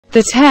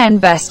The 10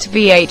 best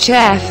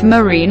VHF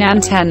marine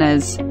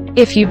antennas.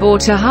 If you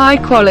bought a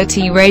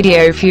high-quality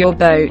radio for your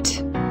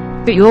boat,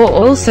 but you're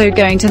also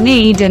going to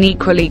need an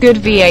equally good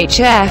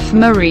VHF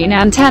marine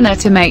antenna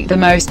to make the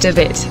most of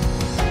it.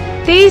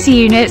 These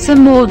units are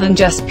more than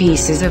just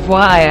pieces of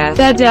wire,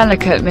 they're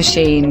delicate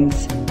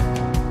machines.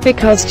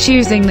 Because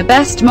choosing the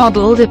best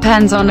model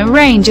depends on a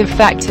range of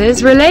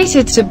factors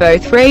related to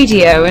both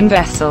radio and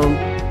vessel.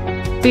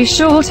 Be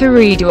sure to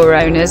read your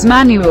owner's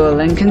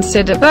manual and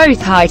consider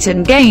both height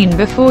and gain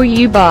before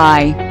you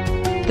buy.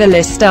 The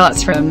list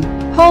starts from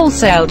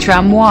Wholesale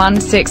Tram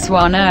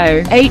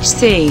 1610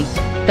 HC.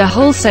 The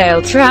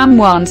Wholesale Tram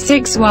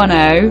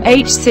 1610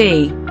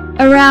 HC,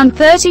 around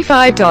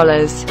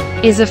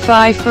 $35, is a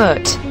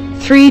 5-foot,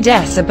 3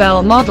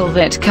 decibel model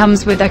that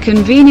comes with a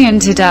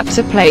convenient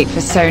adapter plate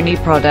for Sony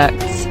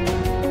products.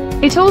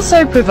 It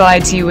also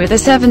provides you with a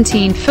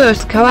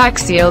 17-foot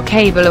coaxial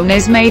cable and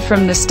is made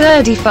from the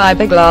sturdy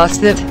fiberglass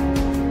that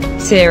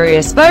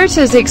serious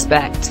boaters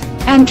expect.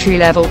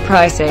 Entry-level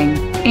pricing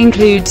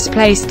includes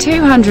place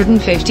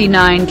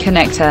 259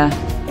 connector,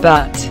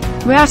 but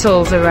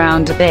rattles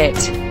around a bit.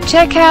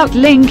 Check out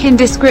link in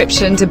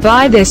description to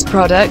buy this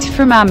product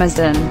from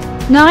Amazon.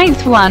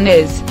 9th one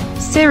is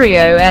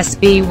Sirio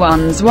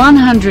SB1's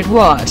 100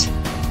 watt.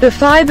 The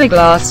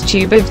fiberglass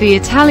tube of the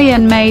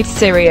Italian-made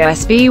Sirio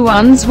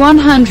SB1's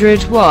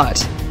 100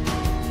 watt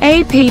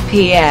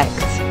APPX,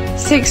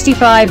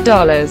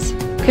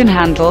 $65, can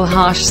handle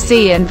harsh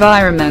sea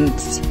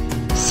environments,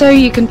 so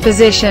you can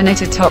position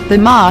it atop the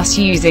mast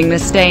using the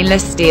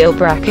stainless steel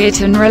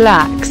bracket and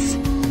relax.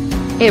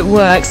 It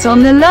works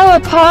on the lower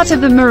part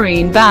of the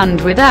marine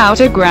band without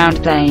a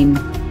ground plane.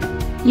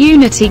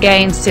 Unity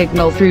gain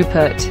signal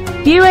throughput,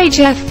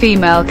 VHF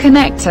female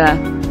connector,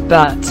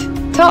 but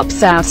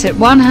tops out at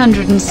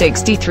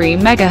 163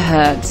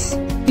 MHz.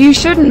 You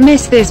shouldn't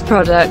miss this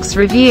product's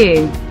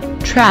review.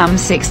 Tram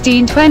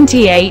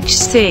 1620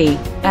 HC,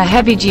 a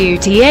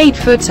heavy-duty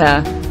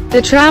 8-footer.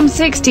 The Tram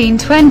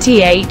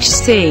 1620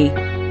 HC,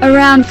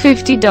 around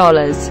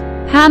 $50,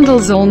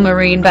 handles all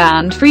marine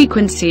band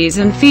frequencies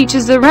and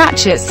features a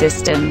ratchet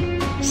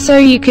system, so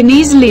you can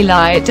easily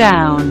lie it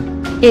down.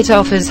 It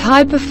offers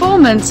high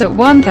performance at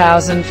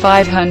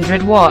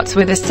 1,500 watts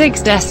with a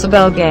 6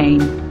 decibel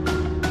gain,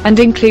 and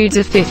includes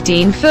a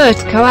 15-foot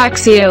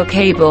coaxial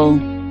cable.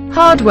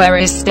 Hardware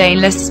is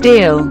stainless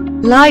steel,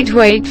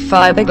 lightweight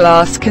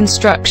fiberglass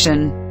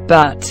construction,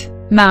 but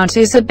mount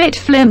is a bit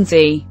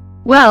flimsy.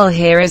 Well,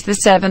 here is the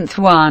 7th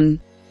one.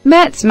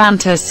 Metz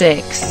Manta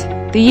 6.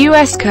 The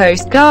U.S.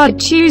 Coast Guard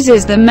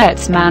chooses the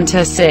Metz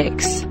Manta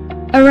 6,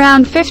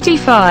 around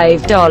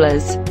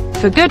 $55,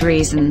 for good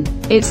reason.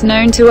 It's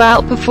known to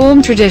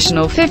outperform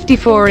traditional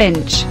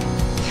 54-inch,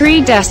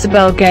 3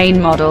 decibel gain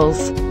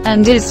models,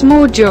 and is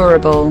more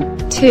durable,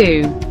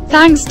 too,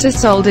 thanks to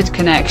soldered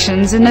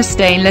connections and a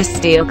stainless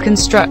steel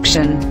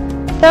construction.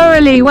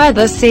 Thoroughly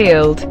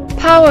weather-sealed.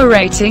 Power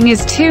rating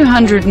is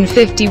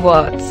 250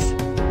 watts,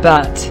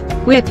 but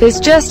width is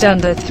just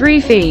under 3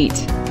 feet.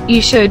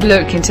 You should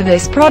look into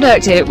this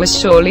product, it was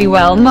surely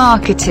well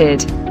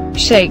marketed.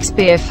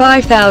 Shakespeare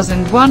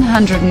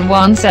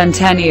 5101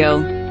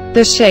 Centennial.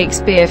 The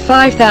Shakespeare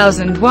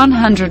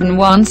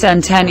 5101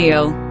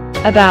 Centennial,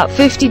 about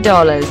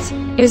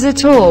 $50, is a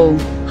tall,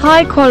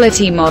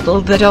 high-quality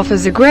model that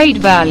offers a great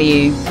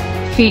value,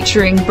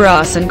 featuring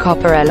brass and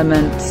copper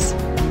elements,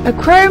 a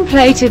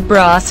chrome-plated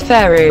brass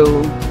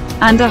ferrule,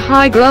 and a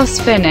high-gloss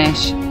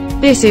finish.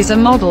 This is a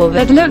model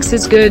that looks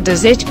as good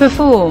as it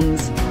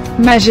performs.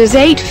 Measures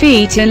 8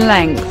 feet in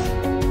length.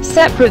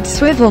 Separate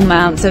swivel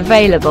mounts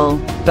available,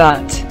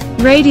 but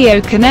radio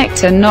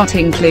connector not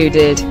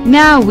included.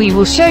 Now we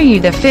will show you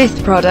the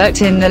 5th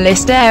product in the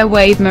list,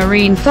 Airwave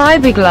Marine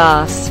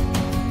Fiberglass.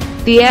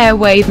 The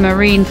Airwave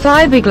Marine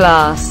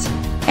Fiberglass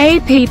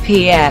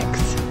APPX,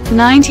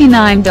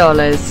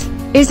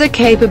 $99, is a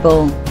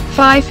capable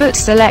 5-foot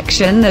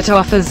selection that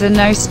offers a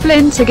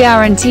no-splinter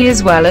guarantee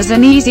as well as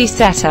an easy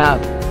setup.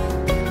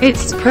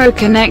 Its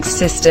ProConnect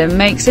system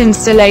makes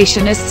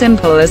installation as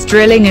simple as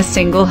drilling a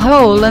single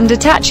hole and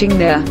attaching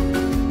the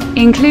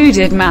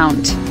included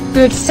mount.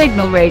 Good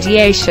signal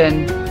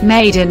radiation,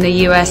 made in the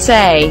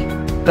USA,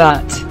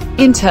 but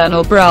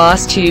internal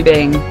brass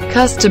tubing.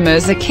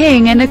 Customers are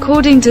king, and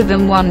according to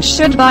them one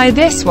should buy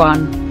this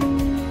one.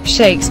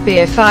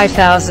 Shakespeare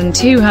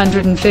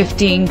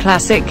 5215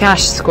 Classic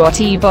Cash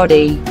Squatty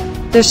Body.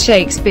 The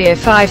Shakespeare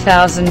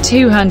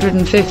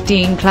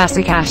 5215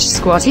 Classic Cash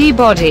Squatty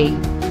Body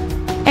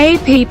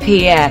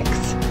APPX,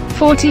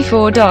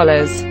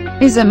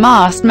 $44, is a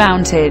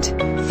mast-mounted,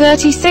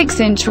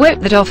 36-inch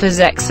whip that offers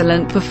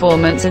excellent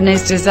performance and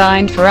is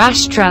designed for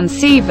ash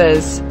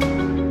transceivers.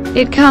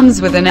 It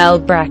comes with an L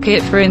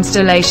bracket for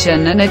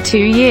installation and a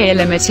 2-year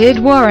limited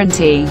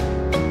warranty.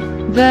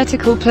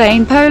 Vertical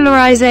plane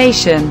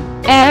polarization,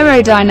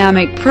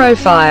 aerodynamic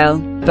profile,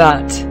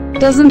 but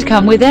doesn't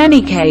come with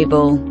any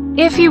cable.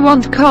 If you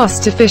want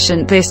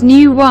cost-efficient, this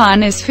new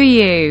one is for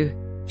you.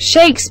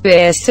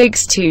 Shakespeare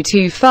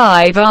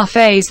 6225R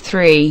Phase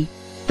 3.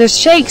 The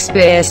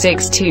Shakespeare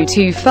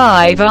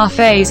 6225R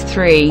Phase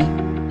 3,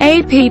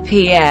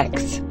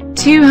 APPX,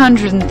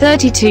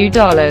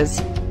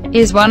 $232,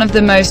 is one of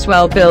the most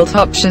well-built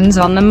options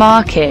on the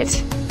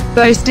market,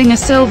 boasting a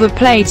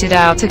silver-plated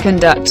outer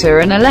conductor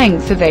and a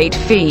length of 8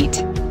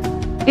 feet.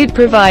 It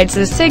provides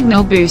a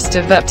signal boost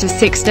of up to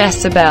 6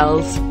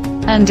 decibels,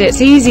 and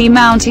its easy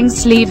mounting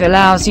sleeve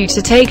allows you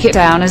to take it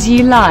down as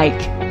you like.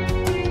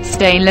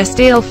 Stainless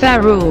steel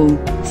ferrule,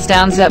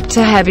 stands up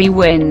to heavy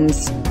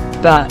winds,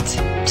 but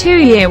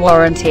 2-year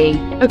warranty.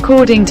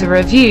 According to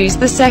reviews,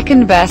 the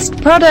second best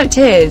product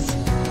is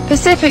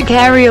Pacific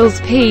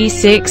Aerials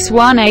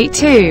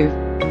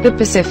P6182. The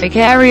Pacific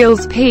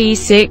Aerials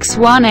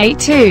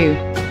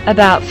P6182,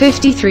 about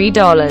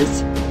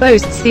 $53,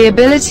 boasts the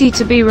ability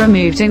to be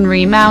removed and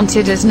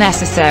remounted as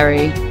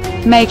necessary,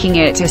 making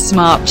it a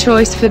smart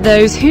choice for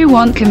those who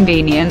want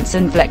convenience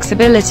and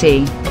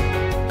flexibility.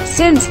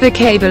 Since the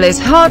cable is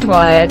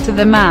hardwired to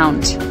the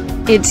mount,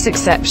 it's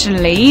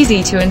exceptionally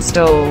easy to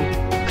install.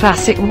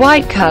 Classic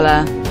white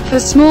color, for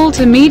small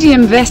to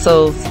medium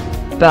vessels,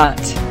 but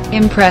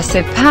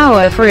impressive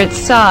power for its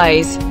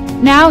size.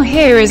 Now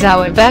here is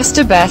our best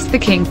the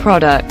king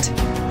product.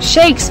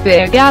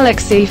 Shakespeare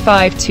Galaxy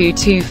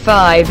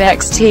 5225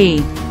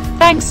 XT.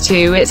 Thanks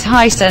to its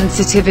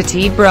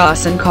high-sensitivity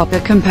brass and copper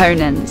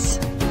components,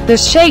 the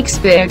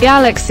Shakespeare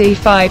Galaxy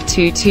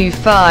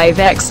 5225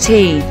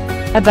 XT,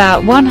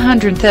 about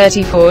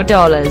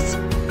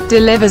 $134,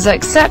 delivers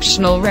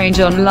exceptional range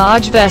on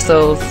large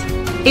vessels.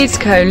 Its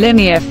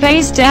collinear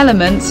phased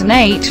elements and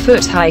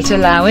 8-foot height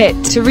allow it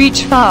to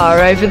reach far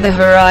over the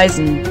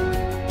horizon.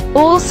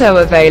 Also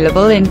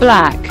available in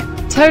black,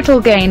 total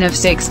gain of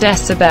 6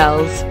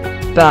 decibels,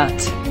 but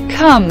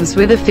comes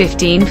with a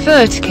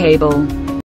 15-foot cable.